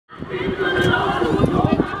My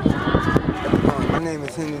name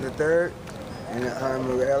is Henry III, and I'm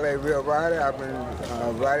an L.A. real rider. I've been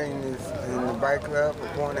riding this in the bike club for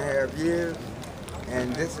 4.5 years,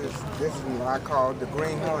 and this is what I call the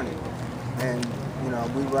Green Hornet. And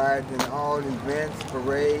we ride in all events,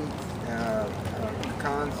 parades,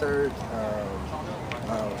 concerts,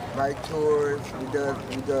 bike tours. We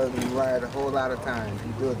ride a whole lot of times.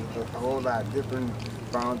 We do a whole lot of different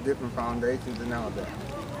foundations and all that.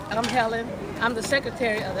 I'm Helen. I'm the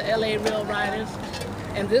secretary of the L.A. Rail Riders,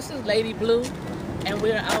 and this is Lady Blue, and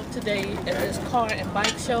we're out today at this car and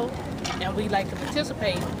bike show, and we like to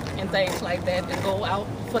participate in things like that and go out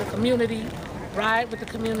for the community, ride with the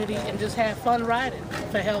community, and just have fun riding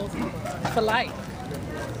for health, for life.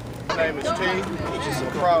 My name is T. I'm just a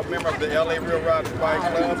proud member of the L.A. Rail Riders Bike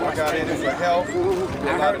Club. I got in it for health,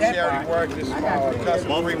 a lot of charity work, this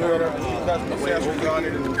custom three-wheeler, custom accessories on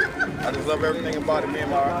it, and I just love everything about it, me and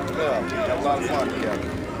my club. We have a lot of fun together.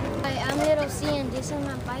 Hi, I'm Little C, and this is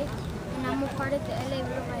my bike, and I'm a part of the L.A.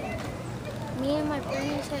 Rail Riders. Me and my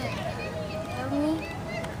parents have helped me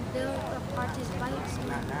build apart these bikes, and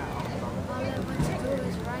all I want to do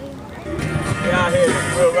is ride. We're out here, the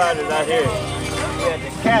Rail Riders out here. We're at the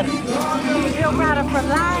Cathedral. Rail Rider for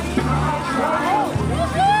life.